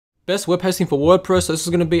Best web hosting for WordPress. So this is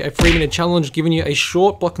going to be a 3-minute challenge giving you a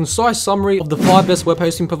short but concise summary of the 5 best web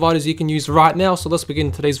hosting providers you can use right now. So let's begin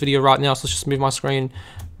today's video right now. So let's just move my screen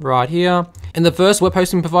right here. And the first web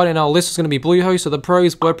hosting provider in our list is going to be Bluehost. So the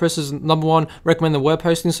pros, WordPress is #1 recommended web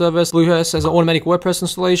hosting service. Bluehost has an automatic WordPress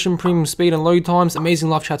installation, premium speed and load times, amazing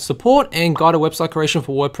live chat support, and guided website creation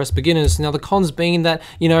for WordPress beginners. Now the cons being that,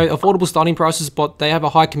 affordable starting prices, but they have a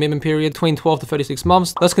high commitment period between 12 to 36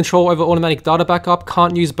 months. Less control over automatic data backup,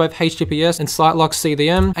 can't use both HTTPS and site lock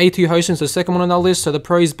CDN. A2 hosting is the second one on our list. So the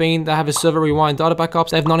pros being they have a server rewind data backups,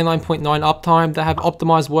 they have 99.9 uptime, they have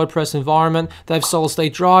optimized WordPress environment, they have solid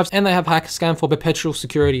state drives, and they have hack scan for perpetual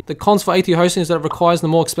security. The cons for A2 hosting is that it requires the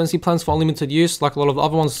more expensive plans for unlimited use, like a lot of the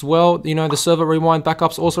other ones as well. The server rewind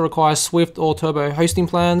backups also require Swift or Turbo hosting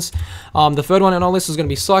plans. The third one on our list is going to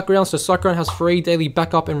be SiteGround. So SiteGround has free daily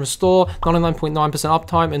backup and restore, 99.9%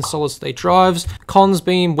 uptime, and solid state drives. Cons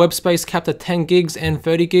being web space capped at 10 gigs and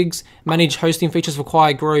 30 gigs. Managed hosting features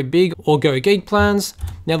require Grow Big or Go Gig plans.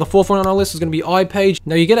 Now the fourth one on our list is going to be iPage.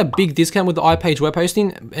 Now you get a big discount with the iPage web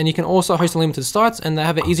hosting, and you can also host unlimited sites, and they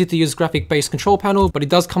have an easy to use graphic based control panel, but it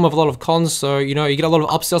does come with a lot of cons. So you get a lot of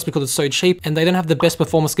upsells because it's so cheap, and they don't have the best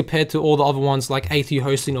performance compared to all the other ones like A2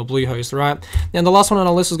 hosting or Bluehost, right? Now the last one on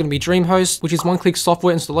our list is going to be DreamHost, which is one-click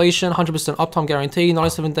software installation, 100% uptime guarantee,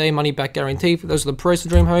 97-day money-back guarantee. Those are the pros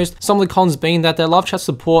of DreamHost. Some of the cons being that their live chat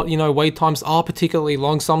support, wait times are particularly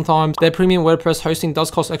long sometimes. Their premium WordPress hosting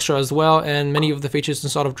does cost extra as well, and many of the features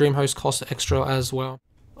inside of DreamHost cost extra as well.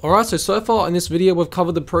 Alright, so far in this video, we've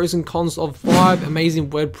covered the pros and cons of 5 amazing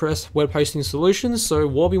WordPress web hosting solutions. So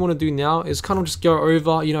what we want to do now is kind of just go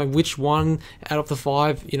over, which one out of the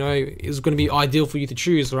 5, is going to be ideal for you to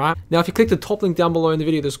choose, right? Now, if you click the top link down below in the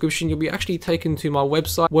video description, you'll be actually taken to my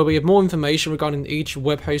website where we have more information regarding each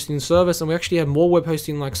web hosting service, and we actually have more web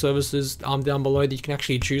hosting like services down below that you can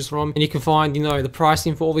actually choose from. And you can find, the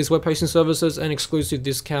pricing for all these web hosting services and exclusive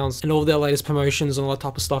discounts and all their latest promotions and all that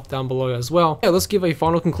type of stuff down below as well. Yeah, let's give a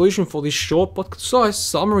final conclusion for this short but concise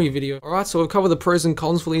summary video. Alright, so we've covered the pros and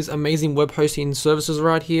cons for these amazing web hosting services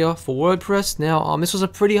right here for WordPress. Now, this was a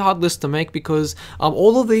pretty hard list to make because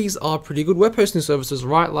all of these are pretty good web hosting services,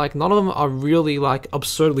 right? Like, none of them are really like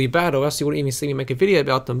absurdly bad, or else you wouldn't even see me make a video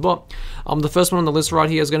about them. But the first one on the list right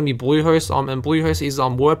here is going to be Bluehost, and Bluehost is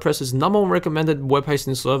WordPress's #1 recommended web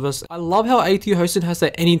hosting service. I love how A2 hosting has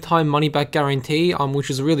that anytime money back guarantee, which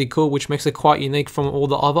is really cool, which makes it quite unique from all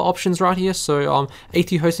the other options right here. So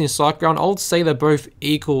A2 hosting is SiteGround. I would say they're both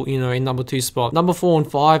equal, in #2 spot. Number 4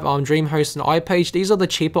 and 5, DreamHost and iPage. These are the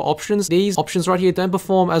cheaper options. These options right here don't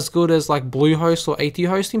perform as good as like Bluehost or A2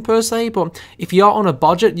 hosting per se, but if you are on a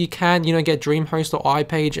budget, you can, get DreamHost or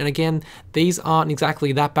iPage. And again, these aren't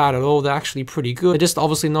exactly that bad at all. They're actually pretty good. They're just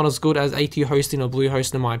obviously not as good as A2 hosting or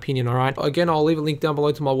Bluehost in my opinion, alright? Again, I'll leave a link down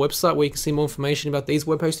below to my website where you can see more information about these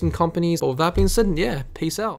web hosting companies. But with that being said, yeah, peace out.